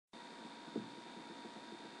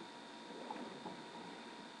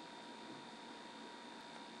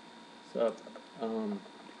What's up?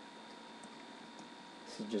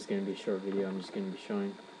 This is just gonna be a short video. I'm just gonna be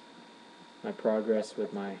showing my progress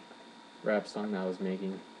with my rap song that I was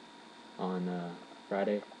making on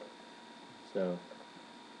Friday. So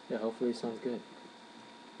yeah, hopefully it sounds good.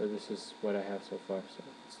 But this is what I have so far. So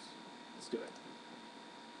let's do it.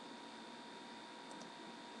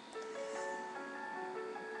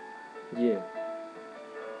 Yeah.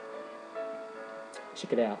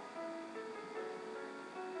 Check it out.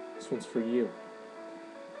 This one's for you.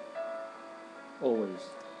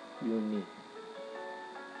 Always. You and me.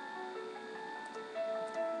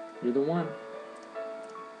 You're the one.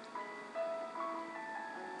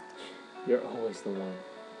 You're always the one.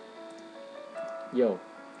 Yo.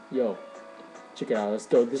 Check it out, let's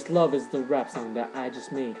go. This love is the rap song that I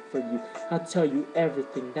just made for you. I'll tell you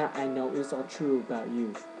everything that I know is all true about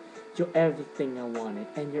you. You're everything I wanted,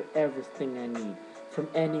 and you're everything I need. From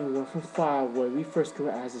anywhere, from far away, we first grow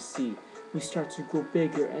as a seed. We start to grow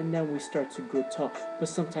bigger, and then we start to grow tall. But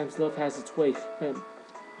sometimes love has its way.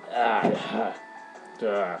 Yeah,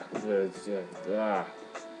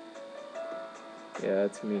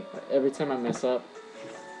 that's me. Every time I mess up,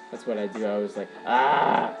 that's what I do. I was like,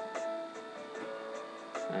 I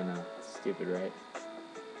know, it's stupid, right?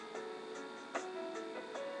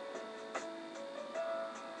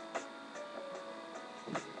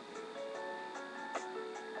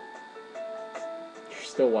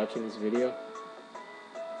 You're still watching this video?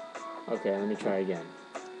 Okay, let me try again.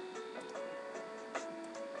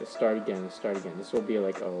 Let's start again. This will be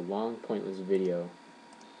like a long, pointless video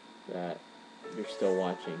that you're still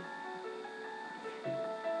watching.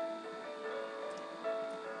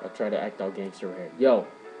 I'll try to act all gangster right here. Yo!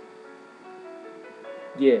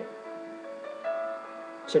 Yeah.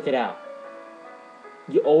 Check it out.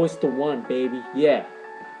 You're always the one, baby. Yeah.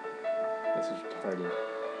 This is retarded.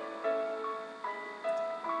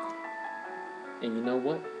 And you know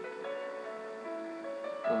what?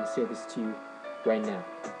 I want to say this to you right now.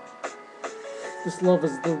 This love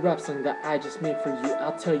is the rap song that I just made for you.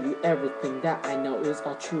 I'll tell you everything that I know is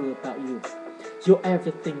all true about you. You're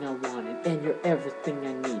everything I wanted, and you're everything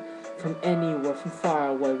I need. From anywhere, from far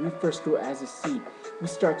away, we first grow as a seed. We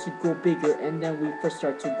start to grow bigger, and then we first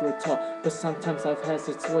start to grow tall. But sometimes life has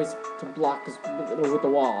its ways to block us with the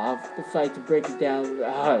wall. I have to fight to break it down.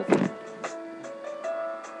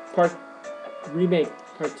 Remake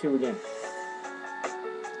part 2 again.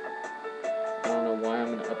 I don't know why I'm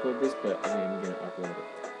going to upload this, but I am going to upload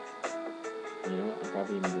it. You know what? I'm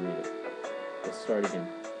probably going to delete it. Let's start again.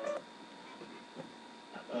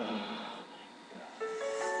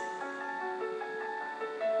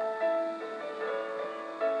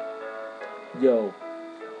 Yo.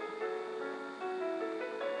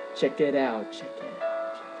 Check it out.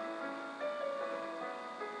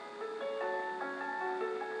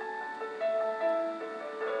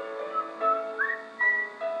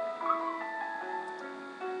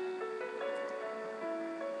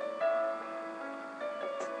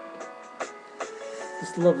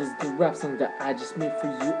 This love is the rap song that I just made for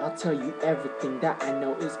you. I'll tell you everything that I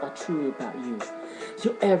know is all true about you.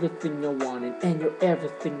 You're everything I wanted, and you're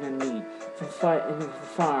everything I need. From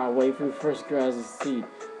far away, we first grow as a seed.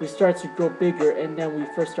 We start to grow bigger, and then we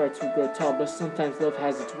first start to grow tall. But sometimes love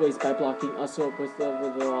has its ways by blocking us up with love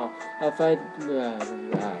with the law. If I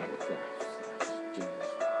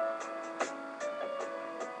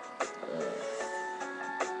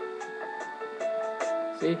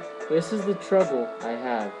See, this is the trouble I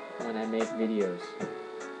have when I make videos.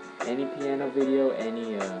 Any piano video,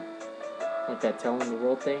 any like that telling the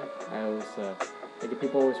world thing, I always like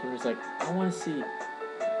people always wonder, like, I want to see.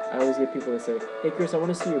 I always get people that say, hey Chris, I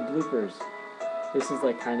want to see your bloopers. This is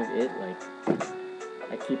like kind of it. Like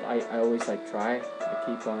I always like try. I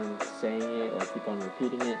keep on saying it, or I keep on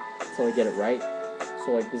repeating it until I get it right.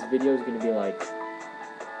 So like this video is gonna be like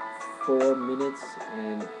 4 minutes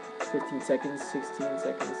and 15 seconds, 16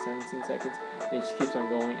 seconds, 17 seconds, and it just keeps on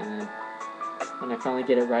going, and then when I finally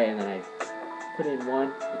get it right, and then I put in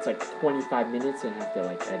one, it's like 25 minutes, and I have to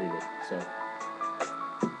like edit it. So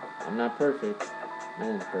I'm not perfect. No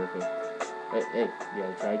one's perfect. But hey, you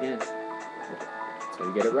gotta try again until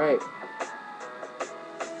you get it right.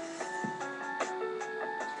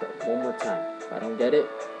 Let's try one more time. If I don't get it,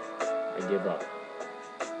 I give up.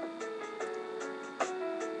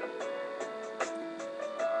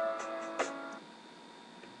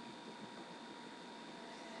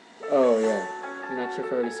 Oh yeah, I'm not sure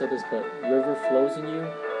if I already said this, but River Flows in You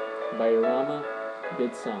by Yorama,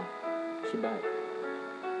 good song. You should buy it.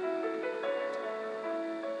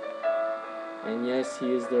 And yes,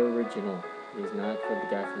 he is the original. He's not for the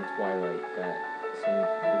guy from Twilight that some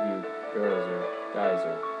of you girls or guys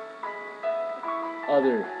are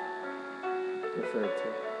other referred to.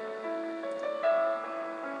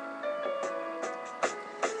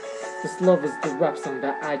 This love is the rap song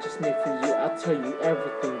that I just made for you. I'll tell you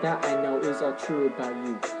everything that I know is all true about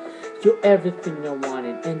you. You're everything I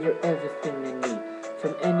wanted, and you're everything I need.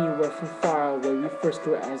 From anywhere, from far away, we first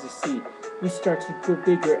grow as a seed. We start to grow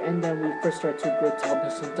bigger, and then we first start to grow tall.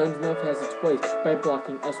 But sometimes love has its ways by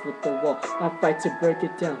blocking us with the wall. I fight to break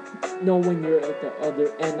it down, knowing you're at the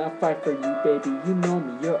other end. I fight for you, baby. You know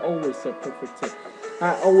me, you're always so perfect too.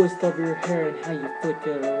 I always love your hair and how you flick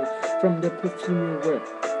it around. From the perfume you wear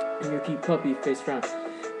and your cute puppy face round.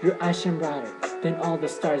 Your eyes shine brighter than all the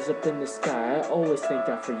stars up in the sky. I always thank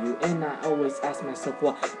God for you, and I always ask myself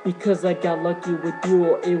why. Because I got lucky with you,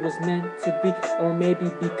 or it was meant to be, or maybe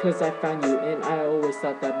because I found you, and I always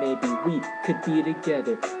thought that maybe we could be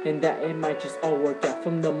together, and that it might just all work out.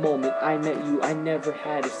 From the moment I met you, I never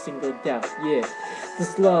had a single doubt. Yeah,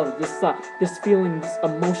 this love, this thought, this feeling, this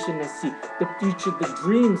emotion I see, the future, the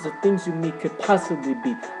dreams, the things you me could possibly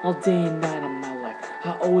be, all day and night in my life.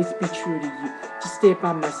 I'll always be true to you. Just stay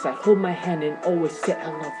by my side, hold my hand, and always say I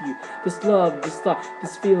love you. This love, this thought,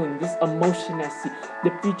 this feeling, this emotion I see, the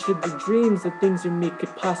future, the dreams, the things you me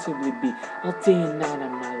could possibly be, all day and night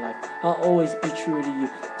in my life. I'll always be true to you.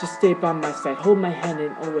 Just stay by my side, hold my hand,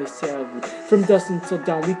 and always say I love you. From dusk until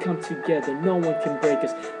dawn, we come together. No one can break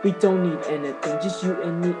us. We don't need anything, just you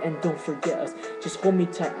and me, and don't forget us. Just hold me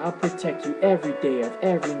tight, I'll protect you every day of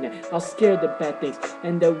every night. I'll scare the bad things,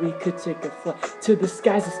 and that we could take a flight to the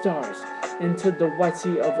skies of stars, into the white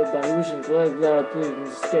sea of illusions.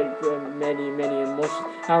 Many, many emotions.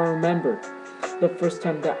 I remember the first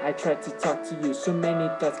time that I tried to talk to you. So many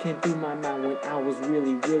thoughts came through my mind when I was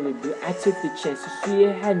really, really blue. I took the chance to see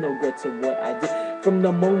it, had no regrets of what I did. From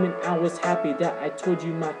the moment I was happy that I told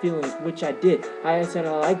you my feelings, which I did. I said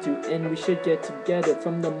I liked you and we should get together.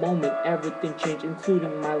 From the moment everything changed,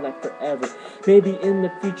 including my life forever. Maybe in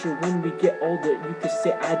the future when we get older, you could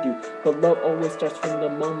say I do. But love always starts from the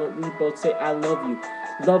moment we both say I love you.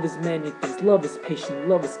 Love is many things, love is patient,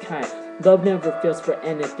 love is kind. Love never fails for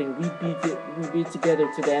anything. We be together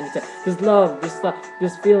to the end of time. This love,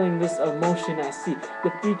 this feeling, this emotion I see,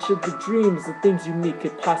 the future, the dreams, the things you need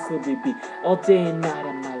could possibly be, all day and night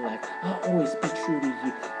in my life. I'll always be true to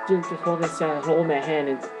you. Just hold my hand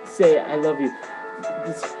and say I love you.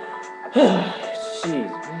 This,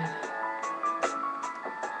 jeez, man.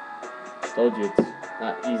 Told you it's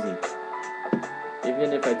not easy.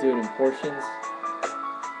 Even if I do it in portions.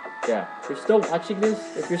 Yeah, if you're still watching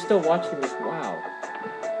this, wow.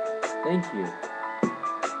 Thank you.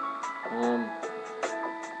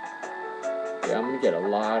 Yeah, I'm gonna get a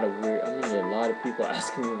lot of people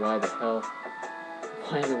asking me why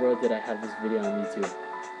in the world did I have this video on YouTube?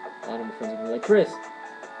 A lot of my friends are gonna be like, Chris,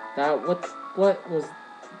 what was,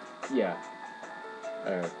 yeah.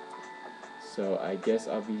 Alright, so I guess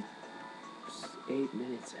I'll be 8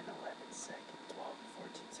 minutes and 11 seconds, 12,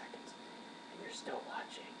 14 seconds, and you're still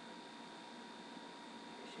watching.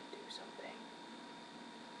 You should do something.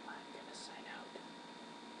 I'm gonna sign out.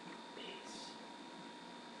 Peace.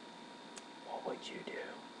 What would you do?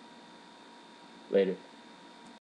 Later.